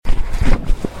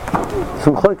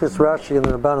Some Chlokes Rashi and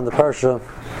the Ramban in the Parsha,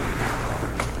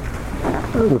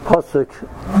 the pasuk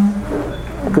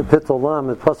Kapitel Lam,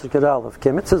 the pasuk Yud Aleph.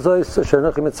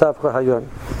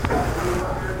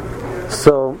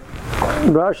 So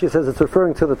Rashi says it's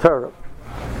referring to the Torah.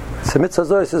 So Mitzvah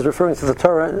Zois is referring to the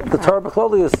Torah. The Torah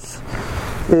B'chloli is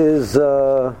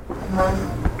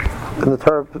and the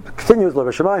Torah continues. The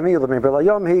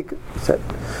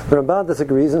Ramban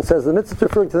disagrees and says the mitzvah is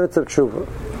referring to the mitzvah of tshuva.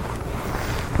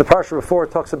 The parsha before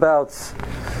talks about so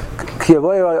you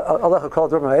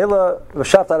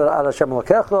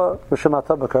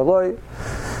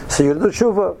do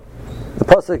tshuva. The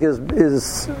pasuk is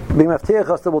being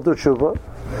maftiach that will do tshuva.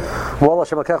 Will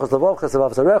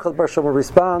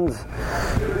respond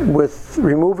with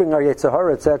removing our Yetzer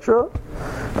Hara, etc.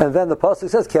 And then the pasuk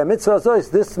says,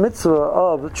 this mitzvah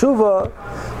of tshuva,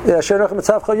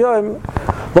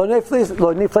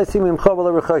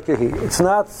 it's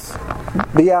not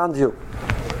beyond you.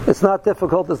 It's not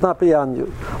difficult, it's not beyond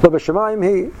you. But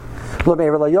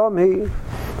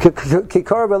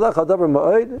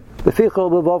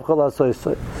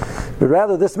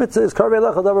rather, this mitzvah is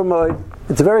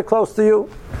it's very close to you.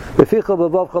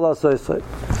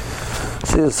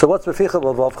 So what's beficha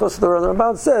b'vavcha? So the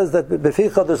Ramban says that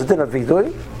beficha there's a din of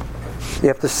vidui. You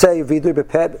have to say vidui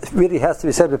b'peh. It really has to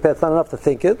be said b'peh. It's not enough to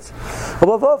think it.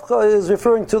 B'vavcha is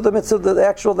referring to the mitzvah, the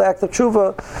act of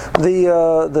tshuva, the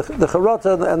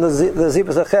charata and the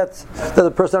zibas achet that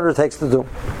the person undertakes to do.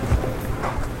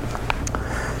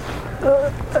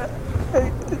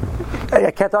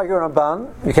 I can't argue on Ramban.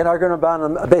 You can't argue on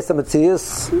Ramban based on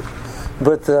Matthias,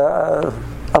 but I'm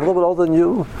a little bit older than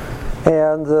you,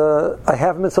 and I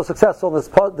haven't been so successful in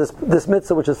this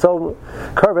mitzvah, which is so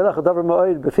karvei lecha davar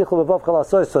ma'od befichol b'vav chal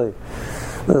asoysay.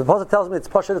 The pasuk tells me it's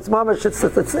pashat, it's mamish,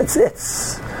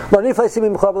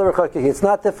 it's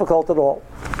not difficult at all.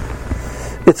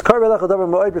 It's karvei lecha davar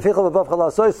ma'od befichol b'vav chal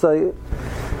asoysay,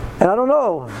 and I don't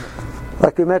know.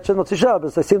 Like we mentioned on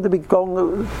Shabbos, they seem to be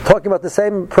talking about the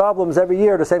same problems every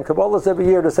year, the same Kabbalahs every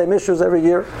year, the same issues every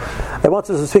year. I once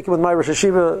was speaking with my Rosh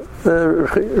Hashiva,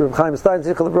 Reb Chaim Stein,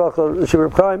 Zichron Livracha, Yeshiva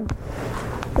Reb Chaim,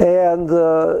 and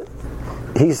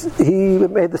he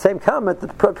made the same comment. The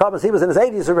problem is he was in his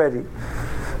 80s already.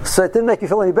 So it didn't make you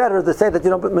feel any better to say that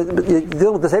you're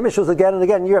dealing with the same issues again and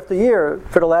again, year after year,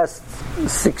 for the last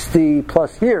 60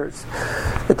 plus years.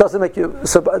 It doesn't make you.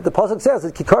 So the pasuk says,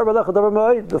 "Kikar b'lecha davar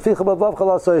ma'od b'ficha b'vav chal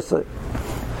asoysay."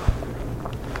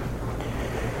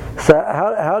 So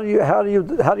how do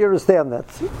you understand that?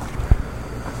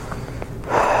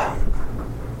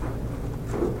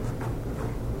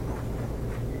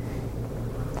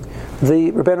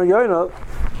 The Rebbeinu Yonah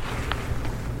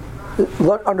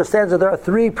understands that there are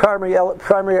three primary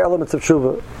elements of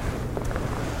tshuva.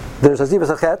 There's hazivas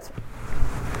achet.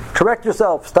 Correct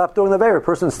yourself. Stop doing the very.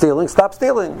 Person stealing. Stop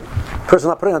stealing. Person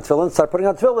not putting on tefillin. Start putting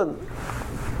on tefillin.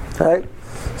 Right?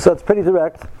 So it's pretty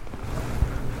direct.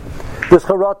 There's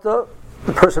charata.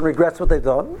 The person regrets what they've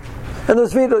done. And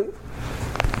there's vidui.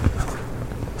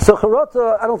 So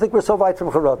charata, I don't think we're so weit from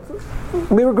charata.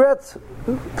 We regret.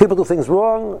 People do things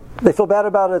wrong. They feel bad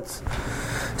about it.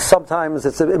 Sometimes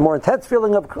it's a more intense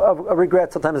feeling of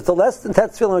regret. Sometimes it's a less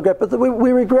intense feeling of regret. But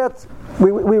we regret.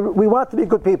 We want to be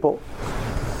good people.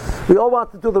 We all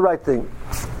want to do the right thing.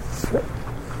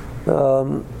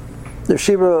 The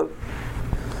Shira,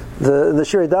 the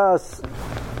Shirei Das.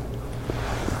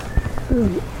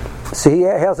 So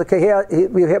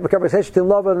we have a conversation between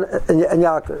Lavan and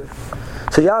Yaakov.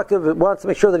 So Yaakov wants to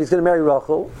make sure that he's going to marry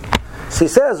Rachel. So he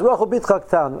says, Rachel bitcha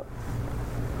ktana.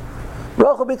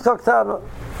 Rachel bitcha ktana.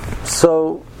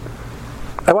 So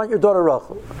I want your daughter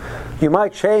Rachel. You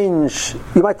might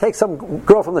take some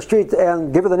girl from the street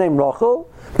and give her the name Rachel.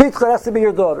 Bitcha has to be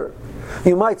your daughter.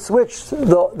 You might switch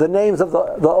the names of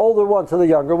the older one to the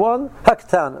younger one.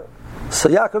 Haktana. So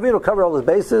Yaakov Avinu covered all his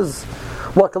bases.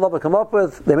 What could Lavan come up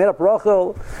with? They made up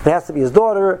Rachel. It has to be his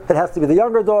daughter. It has to be the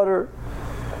younger daughter.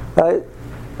 Right?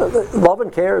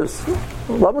 Lavan cares.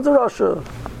 Lavan's a Rasha.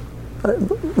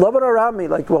 Lavan Arami,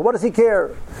 what does he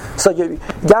care? So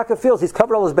Yaakov feels he's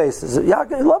covered all his bases.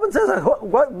 Lavan says,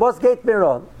 what's gate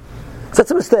miron? So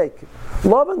that's a mistake.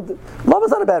 Lavan's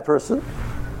not a bad person.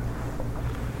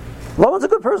 Lavan's a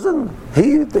good person.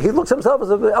 He looks at himself as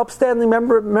an upstanding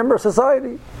member of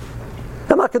society.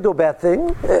 I'm not going to do a bad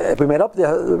thing. If we made up the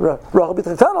Rachel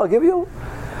B'Tchatan, I'll give you.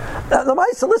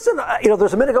 So listen,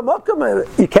 there's a minhag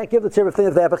makom. You can't give the tziruf thing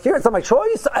of the Abachir. It's not my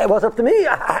choice. It wasn't up to me.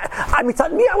 I wouldn't have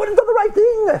done the right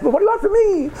thing. But what do you want from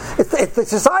me? It's the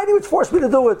society which forced me to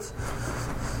do it.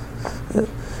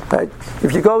 Right?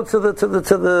 If you go to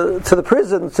the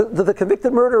prison, to the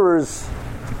convicted murderers,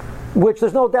 which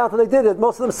there's no doubt that they did it.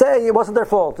 Most of them say it wasn't their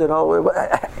fault. It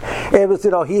was,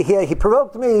 he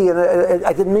provoked me, and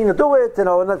I didn't mean to do it. And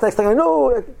the next thing I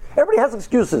knew, everybody has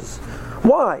excuses.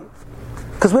 Why?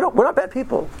 Because we're not bad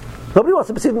people. Nobody wants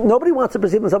to perceive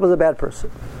themselves as a bad person.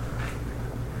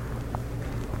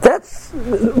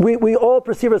 We all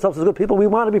perceive ourselves as good people. We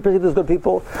want to be perceived as good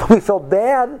people. We feel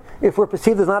bad if we're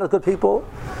perceived as not as good people.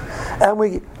 And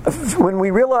when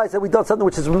we realize that we've done something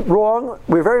which is wrong,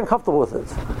 we're very uncomfortable with it.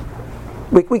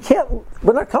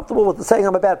 We're not comfortable with saying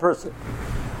I'm a bad person.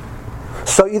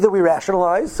 So either we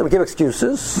rationalize, and we give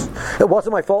excuses. It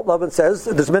wasn't my fault, Lovin says.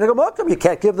 There's minhag hamakam. You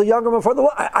can't give the younger one for the...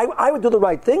 I would do the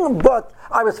right thing, but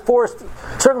I was forced...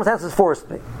 Circumstances forced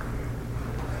me.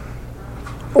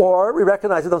 Or we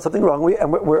recognize we've done something wrong,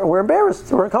 and we're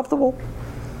embarrassed, we're uncomfortable.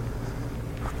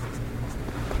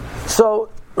 So,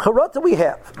 charata we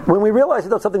have. When we realize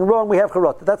we've done something wrong, we have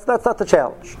charata. That's not the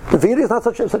challenge. The Vita is not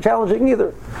so challenging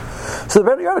either. So the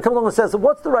Rebbe Yarda comes along and says,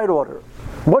 what's the right order?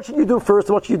 What should you do first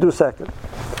and what should you do second?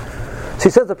 So he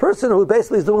says the person who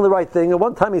basically is doing the right thing, and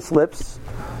one time he slips,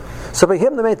 so for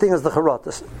him the main thing is the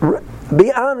charata.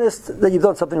 Be honest that you've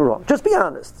done something wrong. Just be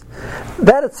honest.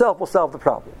 That itself will solve the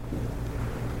problem.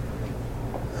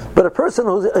 But a person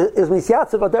who is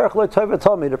misyatzev aderech lo tov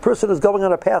v'tomi, the person who's going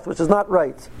on a path which is not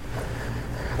right,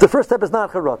 the first step is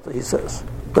not charata, he says.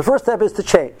 The first step is to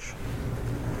change.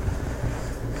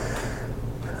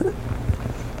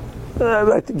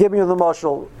 Give me the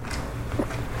mashal.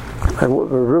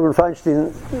 Reuben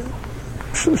Feinstein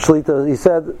Shlita, he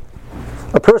said,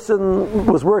 a person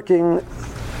was working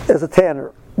as a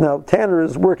tanner. Now, tanner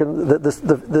is working.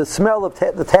 The smell of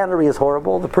the tannery is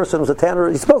horrible. The person who's a tanner,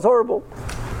 he smells horrible.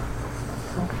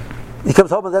 He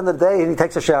comes home at the end of the day and he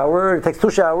takes a shower. He takes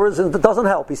 2 showers and it doesn't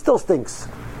help. He still stinks.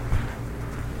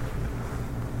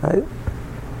 Right?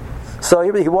 So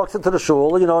he walks into the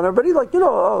shul, and everybody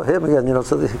oh, him again,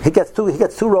 So he gets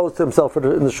 2 rows to himself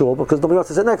in the shul because nobody wants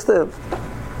to sit next to him.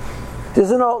 He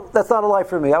says, that's not a life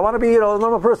for me. I want to be, a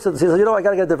normal person. So he says, I got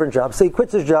to get a different job. So he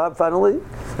quits his job finally.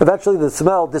 Eventually the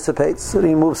smell dissipates and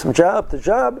he moves from job to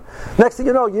job. Next thing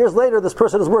you know, years later, this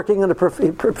person is working in a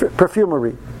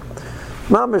perfumery.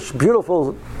 Mamish,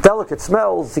 beautiful, delicate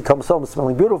smells. He comes home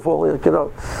smelling beautiful.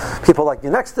 People like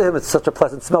you next to him. It's such a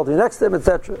pleasant smell to you next to him,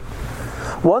 etc.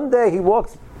 One day he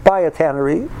walks by a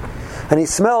tannery and he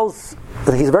smells.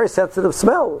 He's a very sensitive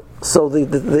smell, so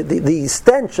the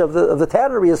stench of the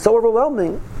tannery is so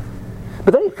overwhelming.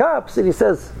 But then he comes and he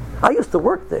says, "I used to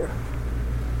work there."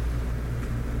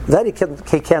 That he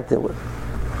can't deal with.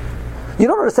 You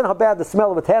don't understand how bad the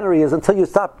smell of a tannery is until you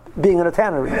stop being in a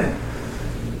tannery.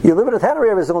 You live in a tannery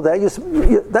every single day.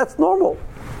 That's normal.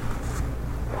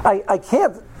 I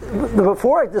can't.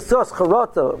 Before I discuss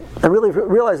charata and really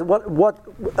realize what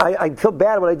I feel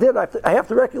bad what I did, I have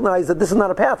to recognize that this is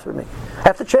not a path for me. I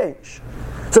have to change.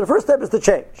 So the first step is to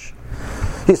change,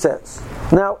 he says.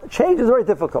 Now, change is very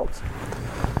difficult.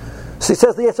 So he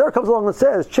says the Yetzer comes along and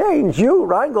says, "Change, you,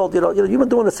 Reingold. You've been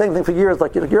doing the same thing for years.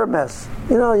 Like you're a mess.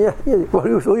 Who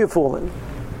are you fooling?"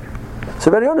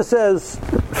 So Ben Yonah says,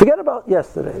 "Forget about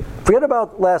yesterday. Forget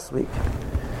about last week."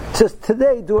 He says,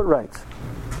 "Today, do it right."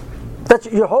 That's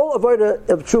your whole avodah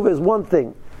of tshuva is one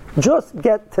thing. Just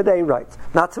get today right.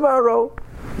 Not tomorrow,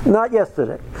 not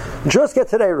yesterday. Just get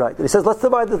today right. And he says, let's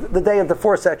divide the day into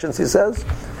 4 sections, he says,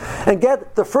 and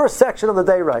get the first section of the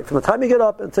day right, from the time you get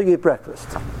up until you eat breakfast.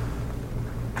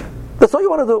 That's all you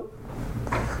want to do.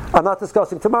 I'm not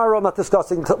discussing tomorrow, I'm not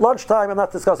discussing lunchtime, I'm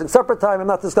not discussing supper time, I'm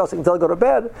not discussing until I go to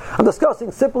bed. I'm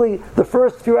discussing simply the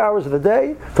first few hours of the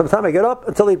day, from the time I get up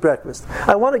until I eat breakfast.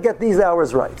 I want to get these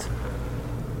hours right.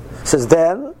 Says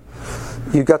then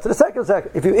you got to the second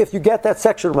section. If you get that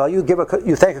section well, you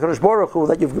thank HaKadosh Baruch Hu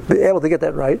that you've been able to get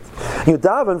that right. You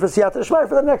daven for Siyata Shmai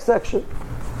for the next section.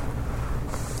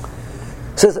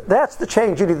 Says that's the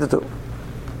change you need to do,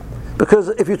 because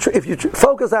if you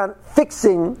focus on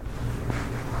fixing,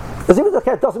 because even though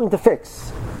it doesn't mean to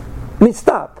fix, it means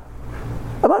stop.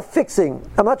 I'm not fixing.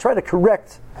 I'm not trying to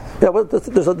correct. There's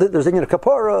Inyan of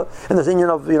Kapara, and there's Inyan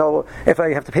of, if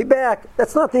I have to pay back.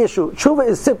 That's not the issue. Tshuva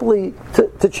is simply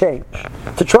to change,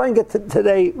 to try and get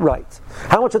today right.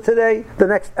 How much of today? The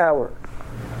next hour.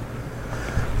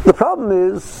 The problem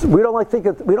is we don't like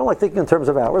thinking in terms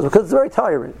of hours because it's very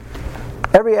tiring.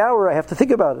 Every hour I have to think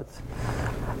about it.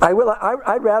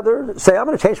 I'd rather say I'm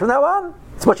going to change from now on.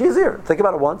 It's much easier. Think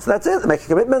about it once. That's it. Make a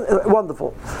commitment.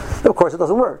 Wonderful. Of course, it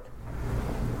doesn't work.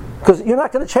 Because you're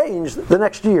not going to change the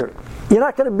next year. You're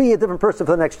not going to be a different person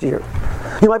for the next year.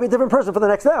 You might be a different person for the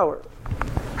next hour.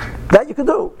 That you can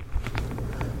do.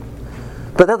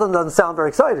 But that doesn't sound very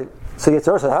exciting. So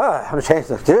Yetzer says, I'm going to change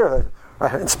next year.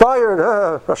 I'm inspired,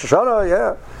 Rosh Hashanah,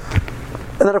 yeah.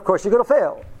 And then, of course, you're going to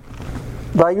fail.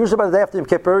 Usually by the day after Yom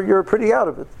Kippur, you're pretty out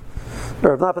of it.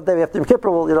 Or if not by the day after Yom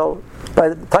Kippur, well, by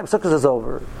the time Sukkot is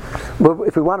over. But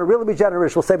if we want to really be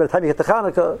generous, we'll say by the time you get to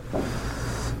Hanukkah,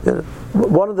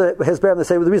 one of the Hezbollah, they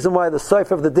say the reason why the Seif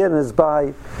of the Din is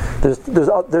by there's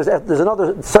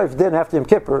another Seif Din after Yom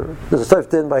Kippur. There's a Seif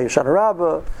Din by Shana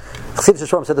Rabbah. Chassidus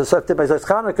Yisrael said there's a Seif Din by Zos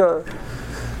Chanukah.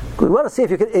 We want to see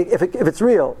if it's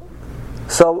real.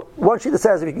 So one sheet that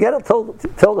says if you can get it till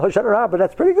Hoshana Rabbah,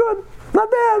 that's pretty good,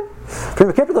 not bad. From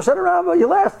Yom Kippur to Hoshana Rabbah, you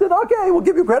lasted. Okay, we'll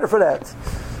give you credit for that.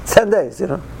 10 days,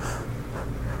 The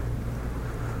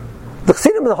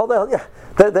Chassidim, the whole day,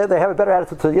 they have a better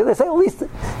attitude to you. They say at least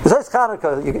besides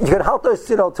Hanukkah, you can help us,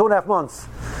 2.5 months.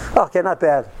 Okay, not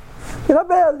bad. You're not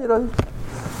bad,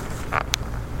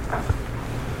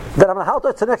 That I'm going to help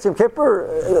us to next Yom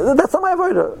Kippur. That's not my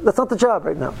avodah. That's not the job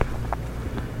right now.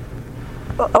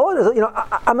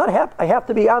 I'm not happy. I have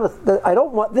to be honest. I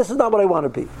don't want. This is not what I want to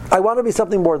be. I want to be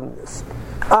something more than this.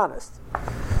 Honest.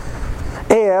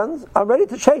 And I'm ready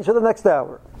to change for the next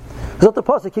hour. That's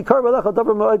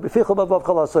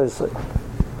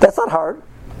not hard.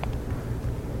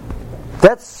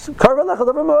 That's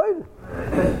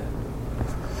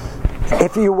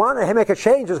if you want to make a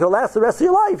change, it's going to last the rest of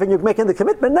your life, and you're making the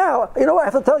commitment now. I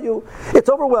have to tell you, it's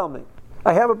overwhelming.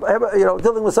 I have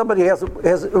dealing with somebody who has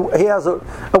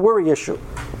a worry issue.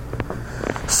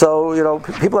 So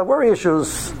people have worry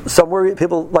issues.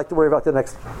 People like to worry about the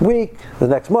next week, the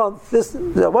next month.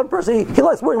 One person he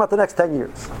likes worrying about the next 10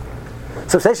 years.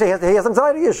 So essentially he has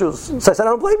anxiety issues. So I said, I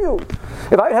don't blame you.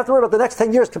 If I have to worry about the next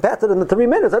 10 years compacted into 3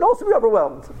 minutes, I'd also be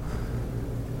overwhelmed.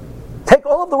 Take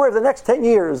all of the worry of the next 10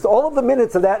 years, all of the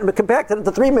minutes of that, and compact it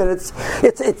into 3 minutes.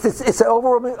 It's an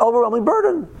overwhelming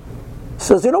burden.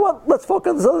 Says, you know what? Let's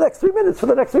focus on the next 3 minutes for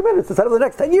the next 3 minutes instead of the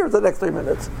next 10 years. The next 3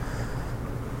 minutes.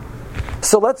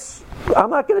 So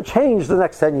I'm not going to change the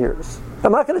next 10 years.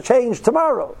 I'm not going to change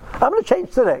tomorrow. I'm going to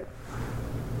change today.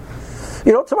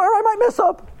 Tomorrow I might mess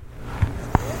up.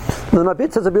 And the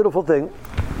Mabit says a beautiful thing.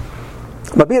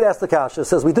 Mabit asked the Kasha,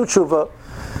 says we do tshuva,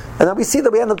 and then we see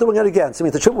that we end up doing it again. So it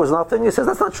means the tshuva was nothing. He says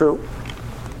that's not true.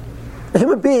 A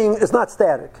human being is not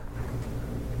static.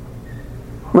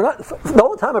 The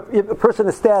only time a person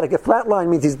is static, a flat line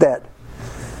means he's dead.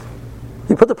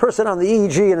 You put the person on the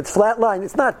EEG and it's flat line,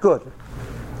 it's not good.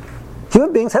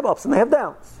 Human beings have ups and they have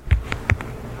downs.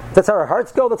 That's how our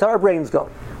hearts go, that's how our brains go.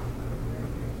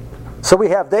 So we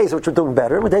have days which are doing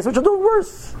better, and days which are doing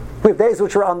worse. We have days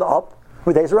which are on the up,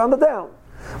 we have days which are on the down.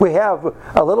 We have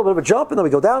a little bit of a jump, and then we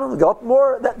go down and we go up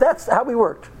more. That's how we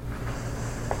work.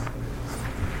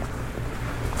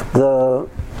 The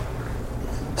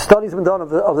studies have been done of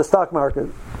the stock market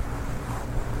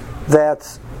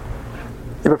that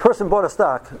if a person bought a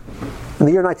stock in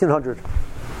the year 1900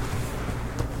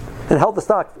 and held the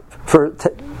stock for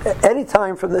any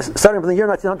time starting from the year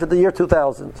 1900 to the year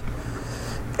 2000,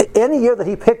 any year that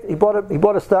he picked, he bought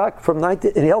a stock and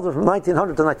he held it from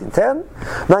 1900 to 1910,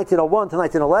 1901 to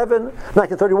 1911,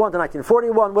 1931 to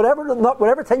 1941,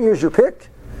 whatever 10 years you pick,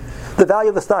 the value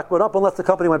of the stock went up unless the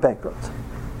company went bankrupt.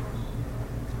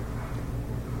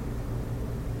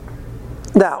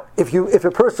 Now, if a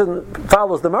person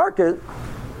follows the market,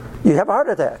 you have a heart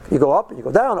attack. You go up and you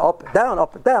go down, up and down,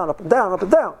 up and down, up and down, up and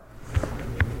down.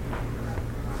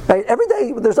 Right? Every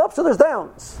day there's ups and there's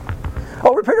downs.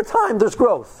 Over a period of time, there's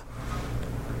growth.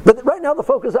 But right now the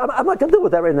focus, I'm not going to deal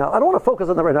with that right now. I don't want to focus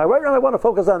on that right now. Right now I want to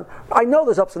focus on, I know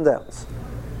there's ups and downs.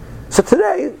 So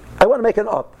today, I want to make an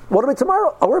up. What do I do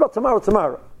tomorrow? I'll worry about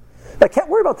tomorrow. I can't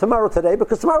worry about tomorrow today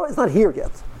because tomorrow is not here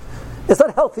yet. It's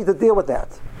not healthy to deal with that.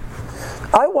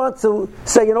 I want to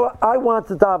say, you know what, I want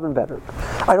to daven better.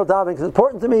 I know davening is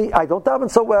important to me. I don't daven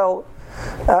so well.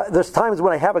 There's times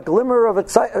when I have a glimmer of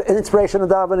inspiration in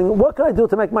davening. What can I do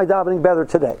to make my davening better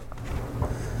today?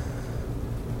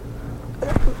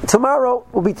 Tomorrow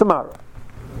will be tomorrow.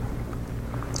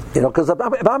 Because if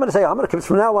I'm going to say, I'm going to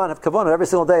from now on have kavanah every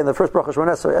single day in the first bracha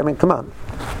Shemona Esrei, I mean, come on.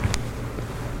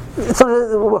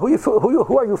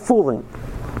 Who are you fooling?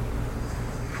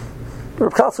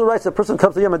 Rav Kalsel writes, a person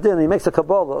comes to Yom Adin and he makes a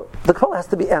Kabbalah. The Kabbalah has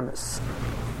to be emes.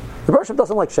 The Bereshit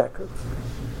doesn't like sheker.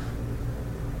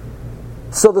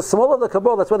 So the smaller the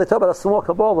Kabbalah, that's why they talk about a small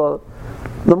Kabbalah,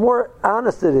 the more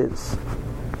honest it is,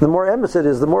 the more emes it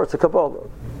is, the more it's a Kabbalah.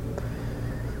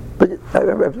 But I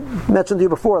mentioned to you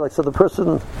before, so the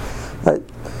person,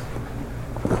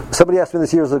 somebody asked me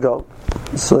this years ago.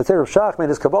 So they say Rav Shach made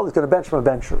his Kabbalah, he's going to bench from a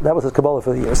bencher. That was his Kabbalah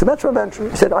for the year. So bench from a bencher.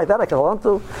 He said, that I can hold on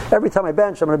to. Every time I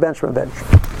bench, I'm going to bench from a bencher.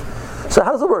 So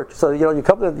how does it work? So you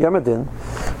come to Yom Adin,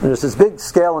 and there's this big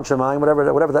scale in Shemayim,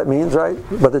 whatever that means, right?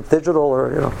 Whether it's digital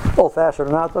or old-fashioned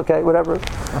or not, okay, whatever.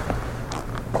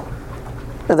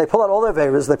 and they pull out all their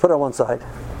Averas, they put it on one side.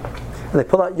 And they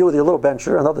pull out you with your little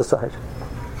bencher on the other side.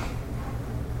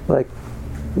 Like,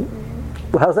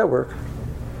 well, how does that work?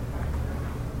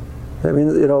 I mean,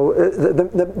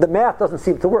 the math doesn't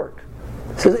seem to work.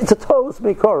 It says it's a tos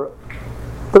mikora.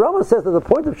 The Rambam says that the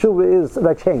point of tshuva is that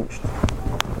I changed.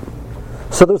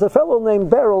 So there's a fellow named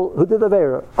Beryl who did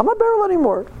Avera. I'm not Beryl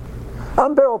anymore.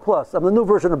 I'm Beryl Plus. I'm the new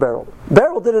version of Beryl.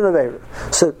 Beryl did an Avera.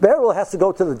 So Beryl has to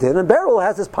go to the din, and Beryl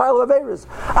has this pile of Averas.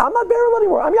 I'm not Beryl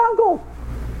anymore. I'm Yankov.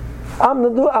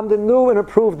 I'm the new and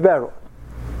improved Beryl.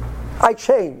 I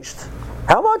changed.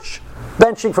 How much?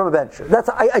 Benching from a bencher.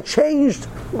 I changed.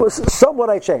 Somewhat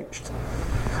I changed.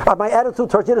 My attitude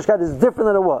towards Yiddishkeit is different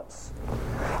than it was.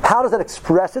 How does that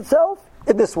express itself?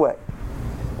 In this way.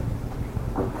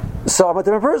 So I'm a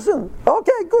different person.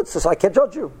 Okay, good. So I can't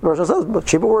judge you. The Rosh says, but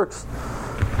Shiva works.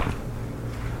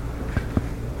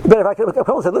 But if I come and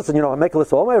say, listen, I make a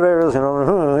list of all my errors,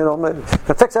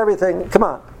 I fix everything. Come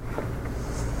on.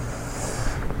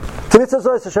 Don't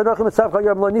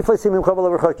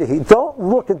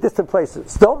look in distant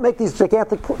places. Don't make these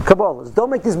gigantic Kabbalahs. Don't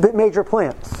make these major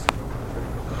plans.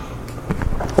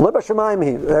 One of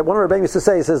our rabbis used to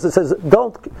say, it says,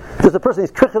 don't, there's a person,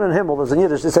 he's krichen in Himmel, there's in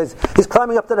Yiddish, it says, he's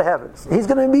climbing up to the heavens. He's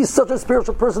going to be such a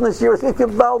spiritual person this year,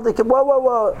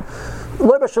 whoa.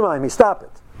 Stop it.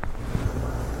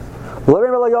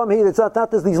 It's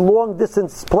not there's these long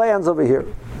distance plans over here.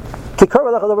 Pick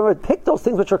those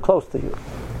things which are close to you.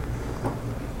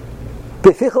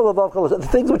 The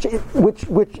things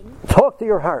which talk to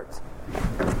your heart.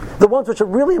 The ones which are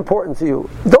really important to you.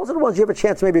 Those are the ones you have a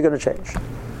chance maybe you're going to change.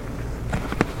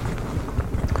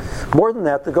 More than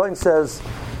that, the Goin says,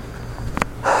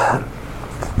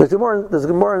 there's a Gemara in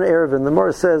Erevin. The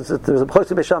Gemara says that there's a Mechlokas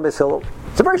Beis Beis Hillel.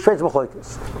 It's a very strange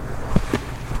Mechlokas.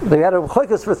 They had a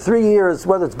Mechlokas for 3 years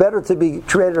whether it's better to be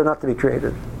created or not to be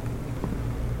created.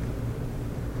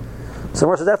 So the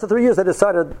Gemara says after 3 years they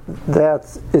decided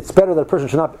that it's better that a person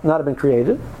should not have been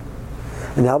created.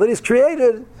 And now that he's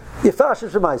created,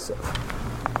 Yifashish Shemaisav.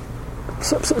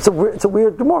 So it's a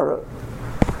weird Gemara.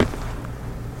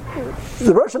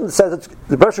 The Russian says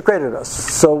the Russian created us.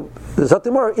 So there's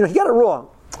something more. He got it wrong.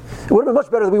 It would have been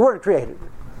much better that we weren't created.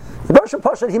 The Russian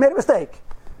Pasha, he made a mistake.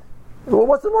 Well,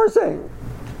 what's the more saying?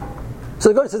 So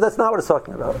the Gemara says that's not what it's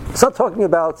talking about. It's not talking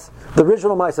about the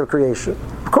original mice of creation.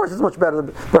 Of course, it's much better.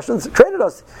 The Russians created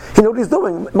us. He knew what he's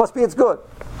doing. It must be it's good.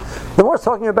 The more it's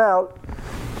talking about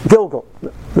Gilgal.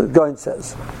 The Gemara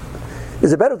says,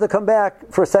 is it better to come back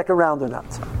for a second round or not?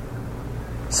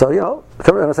 So,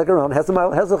 come in a second round, has the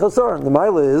chasar. The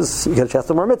mile is, you get a chance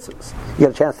to more mitzvahs. You get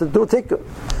a chance to do a tikkun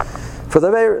for the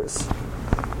Averas.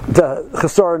 The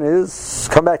chasar is,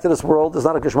 come back to this world, it's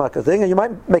not a geshmaka thing, and you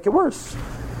might make it worse.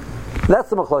 That's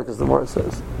the machlokes, the more it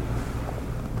says.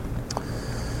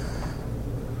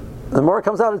 The more it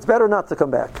comes out, it's better not to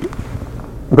come back.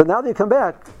 But now that you come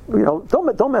back,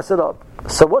 don't mess it up.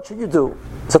 So what should you do?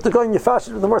 So to go in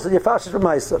Yefashish, the more says Yefashish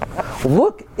B'maisa.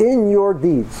 Look in your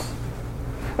deeds.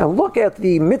 And look at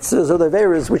the mitzvahs or the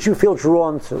averas which you feel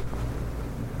drawn to.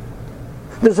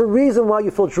 There's a reason why you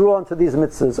feel drawn to these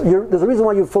mitzvahs. There's a reason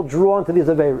why you feel drawn to these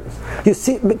averas. You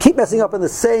keep messing up in the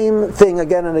same thing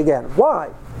again and again. Why?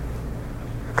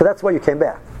 Because that's why you came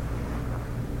back.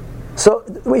 So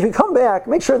if you come back,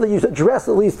 make sure that you address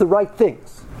at least the right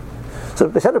things. So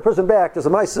if they send a person back, there's a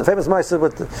famous ma'aseh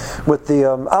with the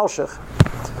Alshich.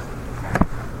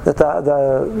 That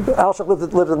the Alshich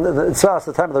lived in Tzfas at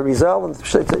the time of the Rizal, and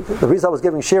the Rizal was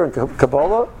giving shir in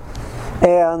Kabbalah,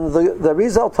 and the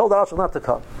Rizal told Alshich not to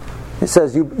come. He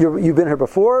says, you've been here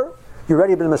before, you're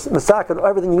ready to be Masakin,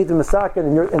 everything you need to be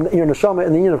Masakin, and your Neshama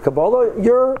in the union of Kabbalah,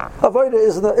 your Avodah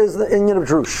is the union of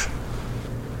Drush.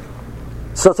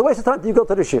 So it's a waste of time till you go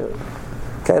to the shir.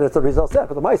 Okay, that's the Rizal said,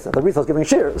 but the Rizal's giving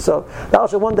shir. So the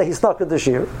Alshich one day he snuck in the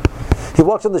shir. He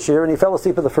walked in the shir and he fell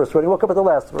asleep at the first word, he woke up at the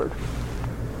last word.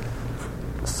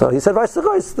 So he said,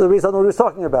 the reason I know what he was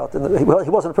talking about. And he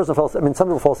wasn't a person who fell asleep. I mean, some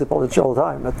people fall asleep all the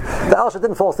time. But the Alshich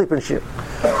didn't fall asleep in shir.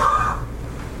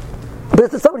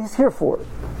 But it's something he's here for.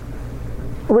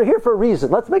 We're here for a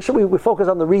reason. Let's make sure we focus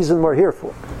on the reason we're here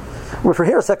for. If we're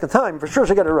here a second time, for sure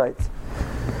should get it right.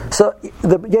 So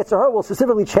the Yetzer Hara will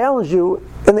specifically challenge you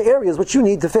in the areas which you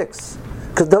need to fix.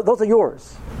 Because those are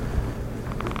yours.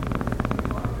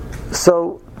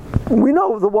 So we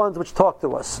know the ones which talk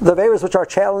to us, the areas which are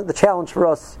the challenge for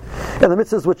us, and the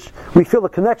mitzvahs which we feel a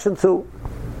connection to.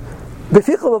 Those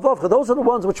are the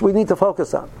ones which we need to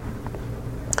focus on.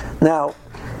 Now,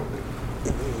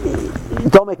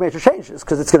 don't make major changes,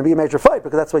 because it's going to be a major fight,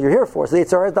 because that's what you're here for. So the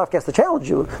Yetzer Hara has to challenge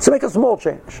you, so make a small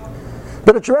change.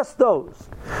 But address those.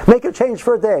 Make a change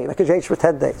for a day. Make a change for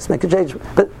 10 days. Make a change,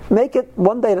 but make it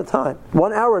one day at a time,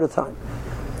 1 hour at a time.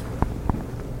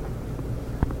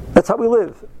 That's how we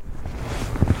live.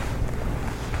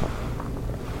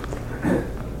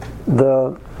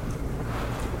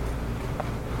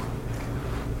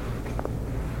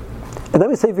 And then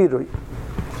we say vidui.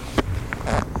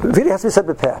 Vidui has to be said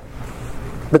b'peh.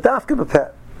 B'dafka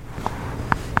b'peh.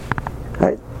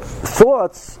 Right?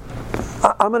 Thoughts,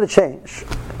 I'm going to change.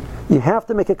 You have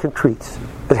to make it concrete.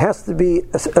 It has to be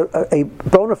a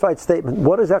bona fide statement.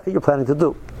 What exactly you're planning to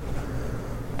do?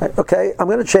 Right? Okay, I'm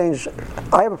going to change.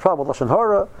 I have a problem with Lashon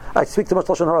Hara. I speak too much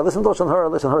Lashon Hara. Listen to Lashon Hara.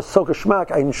 Lashon Hara is so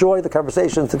geschmack. I enjoy the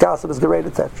conversations. The gossip is great,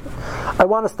 etc. I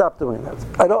want to stop doing that.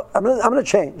 I'm going to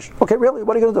change. Okay, really?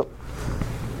 What are you going to do?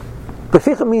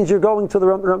 Beficha means you're going to the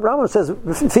Rambam says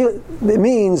it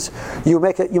means you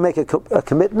make a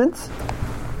commitment,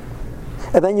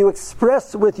 and then you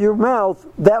express with your mouth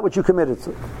that which you committed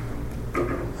to.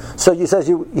 So he says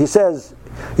you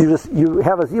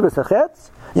have a ziva sechet,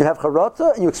 you have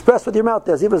charata, and you express with your mouth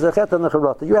the ziva sechet and the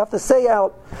charata. You have to say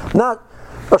out, not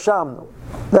oshamnu.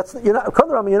 You're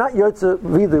not yotze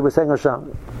vidu with saying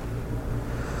oshamnu.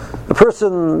 A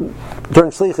person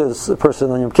during Slichas, a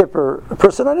person on Yom Kippur, a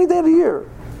person any day of the year.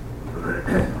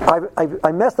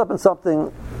 I messed up in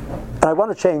something, and I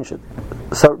want to change it.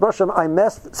 So, Rosham,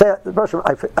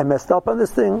 I messed up on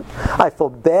this thing. I feel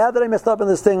bad that I messed up on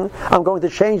this thing. I'm going to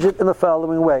change it in the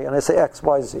following way, and I say X,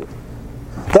 Y, Z.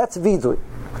 That's vidui.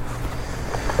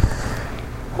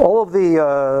 All of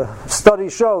the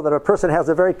studies show that a person has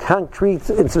a very concrete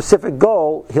and specific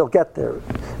goal, he'll get there.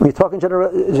 When you talk in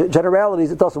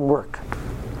generalities, it doesn't work.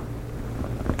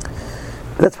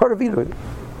 That's part of vidui.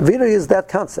 Vidui is that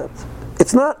concept.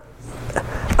 It's not,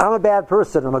 I'm a bad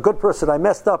person, I'm a good person, I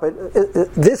messed up.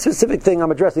 This specific thing,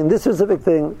 I'm addressing this specific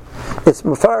thing. It's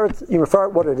mafaret, you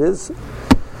mafaret what it is.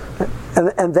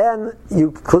 And then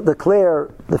you declare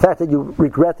the fact that you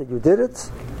regret that you did it.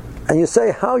 And you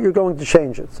say how you're going to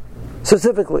change it.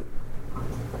 Specifically.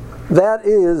 That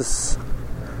is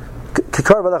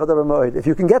Kikar V'Lechad Davar Moed. If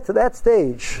you can get to that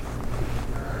stage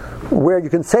where you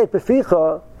can say it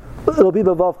Beficha, it'll be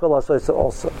B'Vavcha L'Asoysa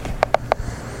also.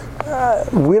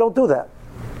 We don't do that.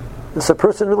 So a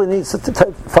person really needs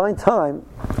to find time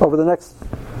over the next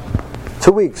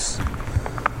 2 weeks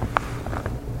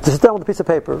to sit down with a piece of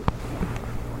paper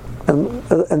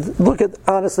and look at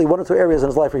honestly 1 or 2 areas in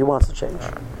his life where he wants to change.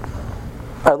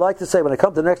 I'd like to say when I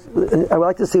come to I would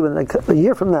like to see a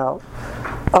year from now,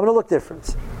 I'm going to look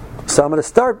different. So I'm going to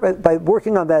start by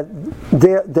working on that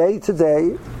day to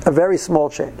day, a very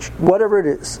small change, whatever it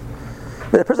is.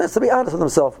 But the person has to be honest with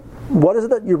himself. What is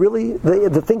it that you really,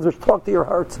 the things which talk to your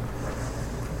heart,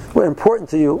 were important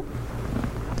to you,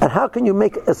 and how can you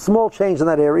make a small change in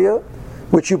that area,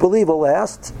 which you believe will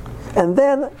last, and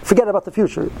then forget about the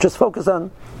future. Just focus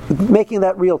on making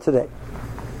that real today.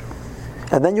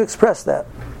 And then you express that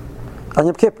on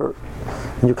Yom Kippur.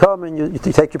 And you come and you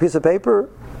take your piece of paper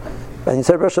and you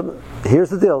say, Hashem, here's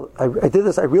the deal. I did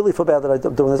this. I really feel bad that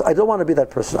I'm doing this. I don't want to be that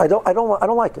person. I don't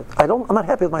like it. I'm not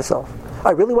happy with myself.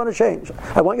 I really want to change.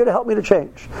 I want you to help me to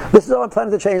change. This is how I'm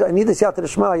planning to change. I need the Siyata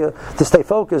D'Shmaya to stay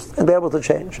focused and be able to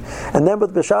change. And then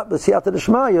with the Siyata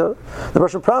D'Shmaya, the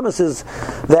Russian promises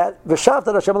that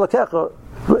V'shavta Hashem Elokecha,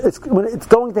 it's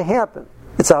going to happen.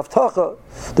 It's a haftacha.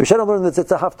 The Rishonim learned that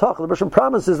it's a haftacha. The Russian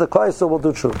promises that Klal Yisrael will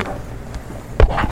do tshuva.